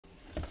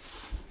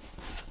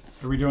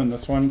Are we doing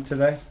this one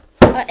today?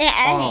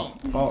 Hey.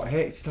 Oh,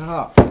 hey,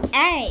 stop.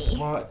 Hey.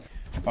 What?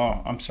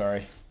 Oh, I'm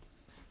sorry.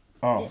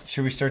 Oh,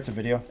 should we start the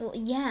video?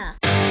 Yeah.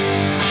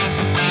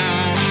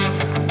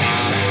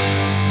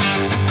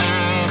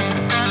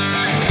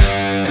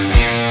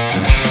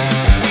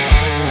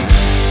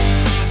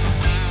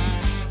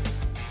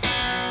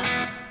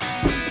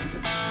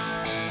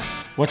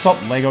 What's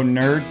up, Lego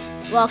nerds?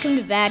 Welcome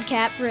to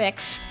BadCat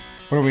Bricks.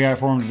 What do we got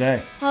for them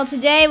today? Well,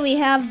 today we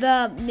have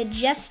the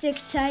Majestic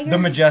Tiger. The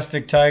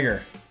Majestic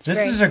Tiger. This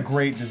great. is a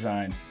great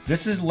design.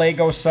 This is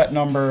Lego set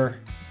number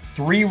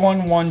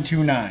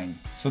 31129.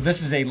 So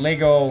this is a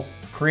Lego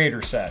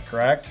creator set,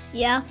 correct?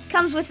 Yeah.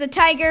 Comes with the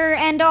tiger,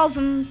 and all of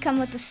them come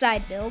with the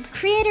side build.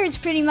 Creator is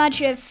pretty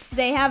much if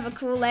they have a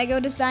cool Lego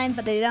design,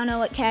 but they don't know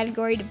what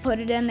category to put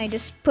it in, they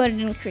just put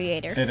it in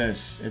creator. It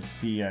is. It's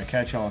the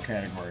catch-all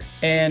category.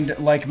 And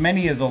like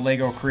many of the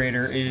Lego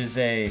creator, it is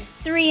a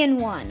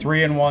 3-in-1.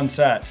 3-in-1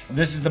 set.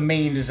 This is the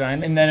main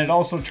design, and then it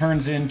also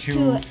turns into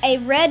To a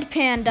red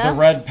panda. the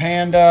red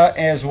panda,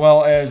 as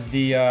well as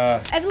the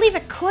I believe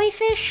a koi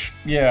fish.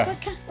 yeah.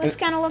 That's what this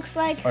kind of looks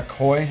like. A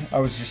koi? I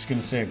was just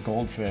gonna say a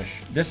goldfish.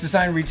 This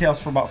design retails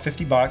for about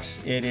 50 bucks.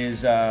 It is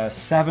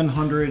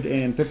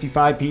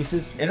 755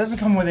 pieces. It doesn't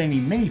come with any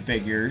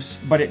minifigures,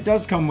 but it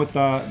does come with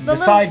the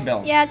side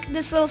build. Yeah,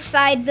 this little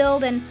side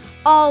build, and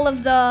all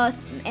of the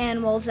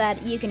animals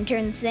that you can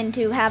turn this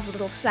into have a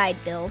little side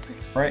build.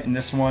 Right, and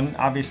this one,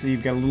 obviously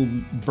you've got a little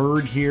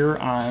bird here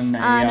on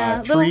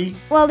a little, tree.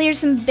 well, there's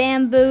some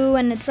bamboo,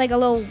 and it's like a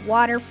little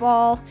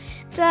waterfall.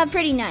 It's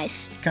pretty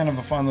nice. Kind of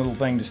a fun little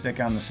thing to stick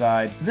on the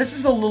side. This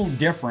is a little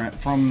different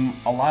from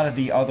a lot of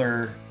the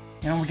other,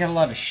 we got a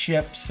lot of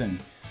ships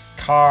and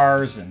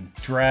cars and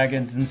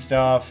dragons and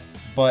stuff.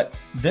 But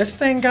this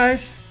thing,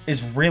 guys,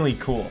 is really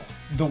cool.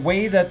 The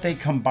way that they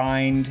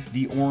combined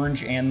the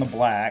orange and the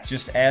black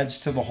just adds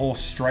to the whole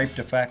striped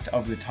effect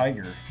of the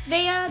tiger.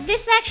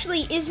 This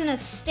actually isn't a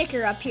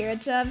sticker up here.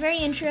 It's a very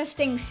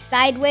interesting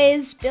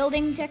sideways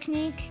building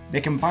technique.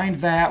 They combined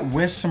that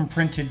with some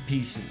printed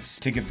pieces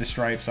to give the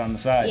stripes on the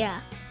side.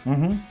 Yeah.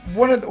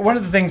 One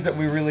of the things that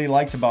we really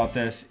liked about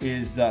this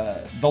is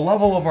the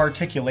level of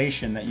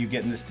articulation that you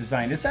get in this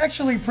design. It's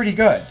actually pretty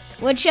good.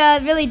 Which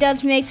really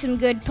does make some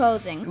good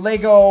posing.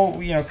 Lego,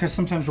 because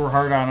sometimes we're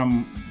hard on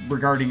them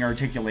regarding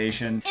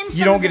articulation.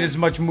 You don't get as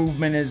much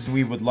movement as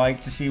we would like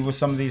to see with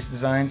some of these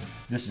designs.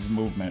 This is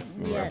movement,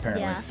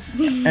 apparently. Yeah.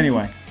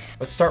 Anyway,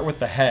 let's start with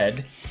the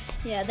head.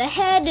 Yeah, the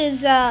head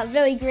is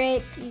really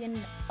great. You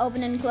can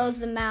open and close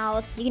the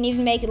mouth. You can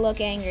even make it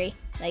look angry.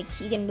 Like,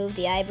 you can move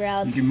the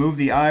eyebrows. You can move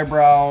the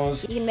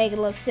eyebrows. You can make it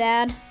look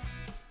sad,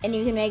 and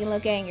you can make it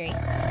look angry.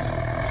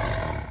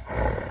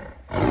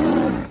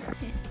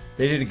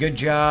 They did a good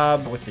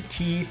job with the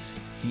teeth,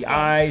 the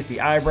eyes,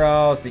 the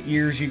eyebrows, the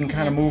ears you can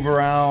kind of move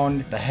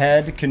around. The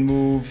head can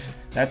move.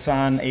 That's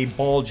on a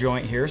ball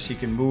joint here, so you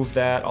can move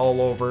that all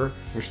over.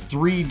 There's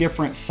 3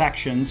 different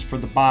sections for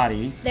the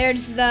body.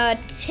 There's the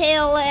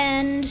tail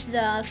end,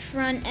 the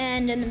front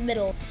end, and the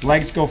middle.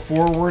 Legs go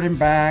forward and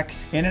back,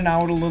 in and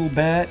out a little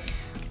bit.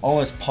 All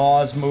his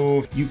paws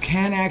move. You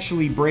can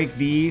actually break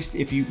these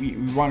if you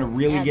want to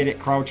really get it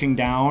crouching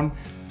down.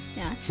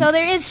 Yeah, so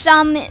there is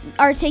some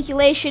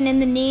articulation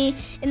in the knee.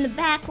 In the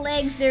back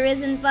legs there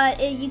isn't, but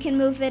you can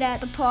move it at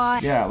the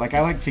paw. Yeah, like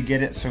I like to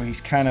get it so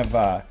he's kind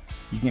of,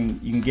 you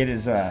can get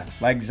his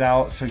legs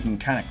out so he can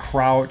kind of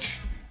crouch.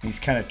 He's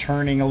kind of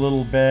turning a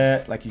little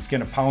bit, like he's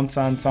gonna pounce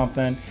on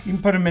something. You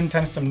can put him in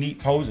kind of some neat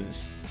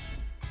poses.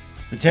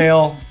 The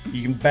tail,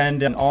 you can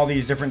bend in all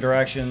these different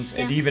directions.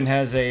 Yeah. It even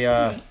has they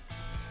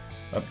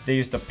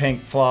used a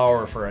pink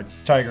flower for a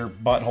tiger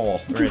butthole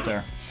right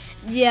there.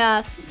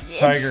 Yeah,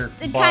 Tiger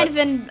it's kind of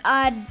an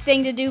odd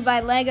thing to do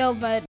by Lego,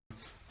 but...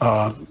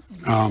 what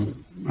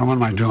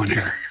am I doing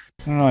here?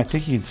 I don't know, I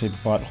think you can say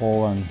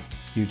butthole on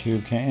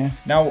YouTube, can't you?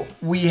 Now,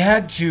 we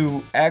had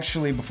to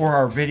actually, before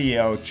our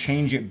video,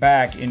 change it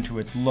back into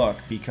its look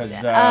because...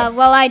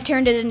 well, I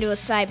turned it into a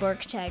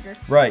cyborg tiger.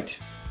 Right.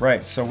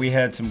 So we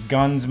had some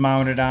guns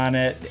mounted on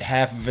it.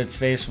 Half of its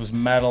face was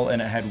metal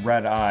and it had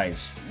red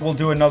eyes. We'll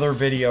do another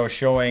video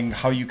showing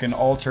how you can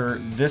alter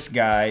this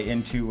guy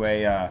into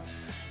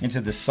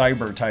the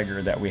cyber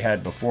tiger that we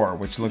had before,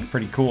 which looked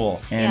pretty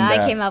cool. And, yeah, I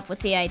came up with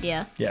the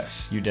idea.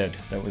 Yes, you did.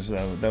 That was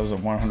a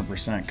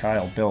 100%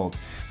 Kyle build.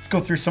 Let's go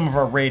through some of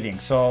our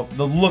ratings. So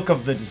the look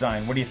of the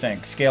design, what do you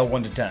think? Scale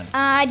 1 to 10.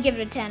 I'd give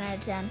it a 10 out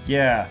of 10.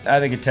 Yeah, I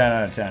think a 10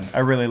 out of 10. I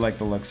really like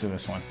the looks of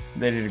this one.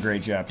 They did a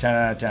great job. 10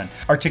 out of 10.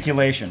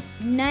 Articulation.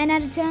 9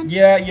 out of 10?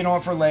 Yeah, you know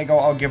what, for Lego,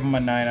 I'll give them a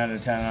 9 out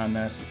of 10 on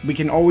this. We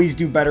can always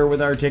do better with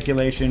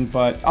articulation,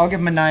 but I'll give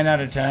them a 9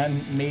 out of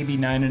 10, maybe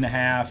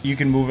 9.5. You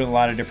can move it a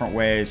lot of different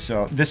ways,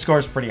 so this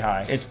score's pretty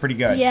high. It's pretty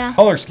good. Yeah.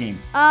 Color scheme.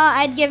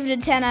 I'd give it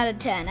a 10 out of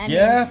 10.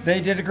 Yeah,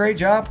 they did a great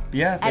job.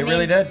 Yeah, they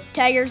really did.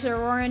 Tigers are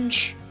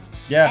orange.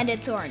 Yeah. And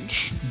it's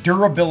orange.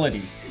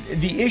 Durability.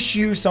 The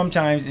issue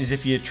sometimes is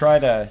if you try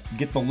to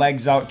get the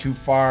legs out too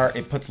far,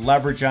 it puts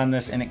leverage on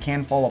this and it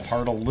can fall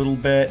apart a little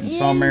bit in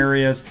some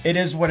areas. It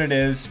is what it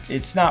is.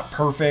 It's not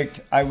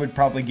perfect. I would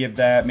probably give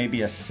that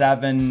maybe a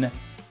 7,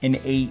 an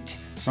 8.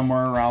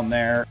 somewhere around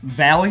there.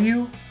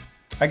 Value,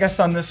 I guess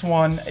on this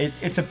one,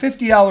 it's a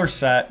 $50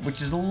 set,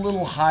 which is a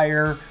little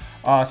higher.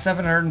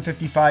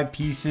 755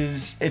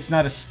 pieces. It's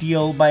not a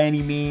steal by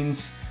any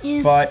means,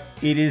 but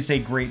it is a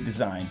great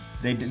design.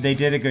 They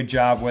did a good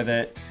job with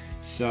it.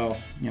 So,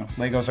 you know,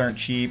 Legos aren't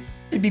cheap.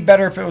 It'd be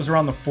better if it was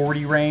around the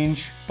 40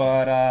 range,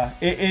 but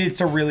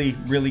it's a really,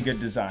 really good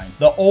design.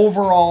 The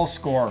overall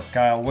score,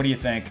 Kyle, what do you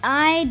think?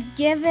 I'd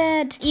give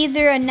it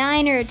either a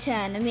 9 or a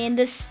 10. I mean,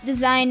 this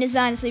design is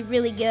honestly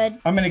really good.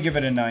 I'm gonna give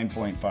it a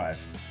 9.5.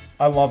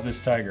 I love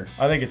this tiger.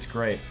 I think it's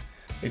great.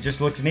 It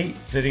just looks neat,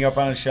 sitting up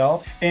on a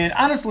shelf. And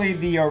honestly,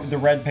 the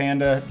red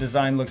panda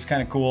design looks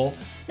kind of cool.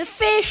 The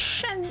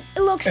fish,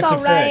 it looks It's all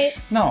a right.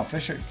 fish. No,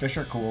 fish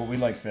are cool. We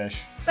like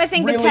fish. But I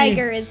think Really? the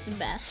tiger is the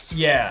best.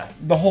 Yeah,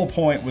 the whole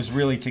point was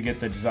really to get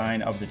the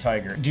design of the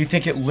tiger. Do you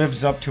think it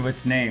lives up to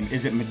its name?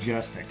 Is it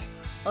majestic?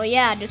 Oh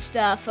yeah, just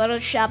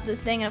Photoshop the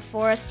thing in a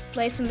forest,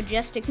 play some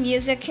majestic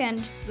music,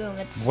 and boom,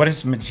 it's... What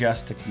is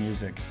majestic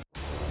music?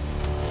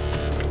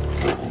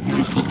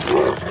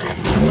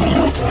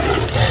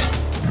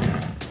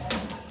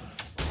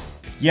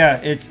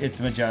 Yeah, it's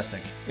majestic.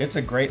 It's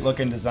a great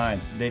looking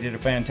design. They did a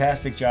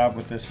fantastic job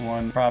with this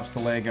one. Props to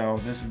Lego.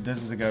 This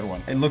is a good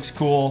one. It looks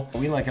cool.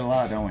 We like it a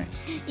lot, don't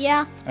we?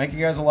 Yeah. I think you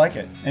guys will like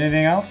it.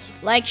 Anything else?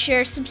 Like,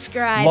 share,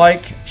 subscribe.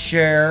 Like,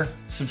 share,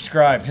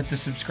 subscribe. Hit the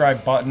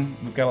subscribe button.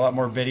 We've got a lot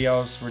more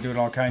videos. We're doing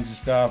all kinds of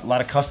stuff. A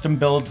lot of custom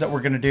builds that we're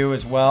going to do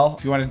as well.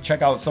 If you want to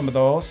check out some of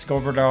those, go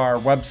over to our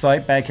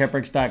website,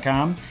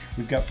 badcatbricks.com.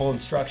 We've got full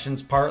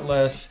instructions,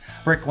 partless,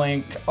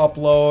 Bricklink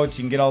uploads.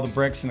 You can get all the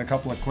bricks in a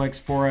couple of clicks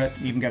for it.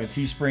 You even got a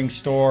Teespring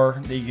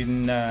store that you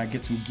can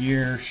get some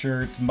gear,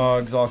 shirts,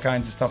 mugs, all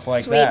kinds of stuff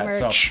like Sweet that.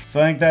 merch.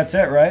 So I think that's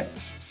it, right?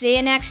 See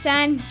you next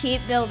time.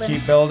 Keep building.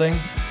 Keep building.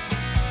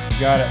 You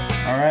got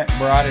it. All right,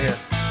 we're out of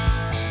here.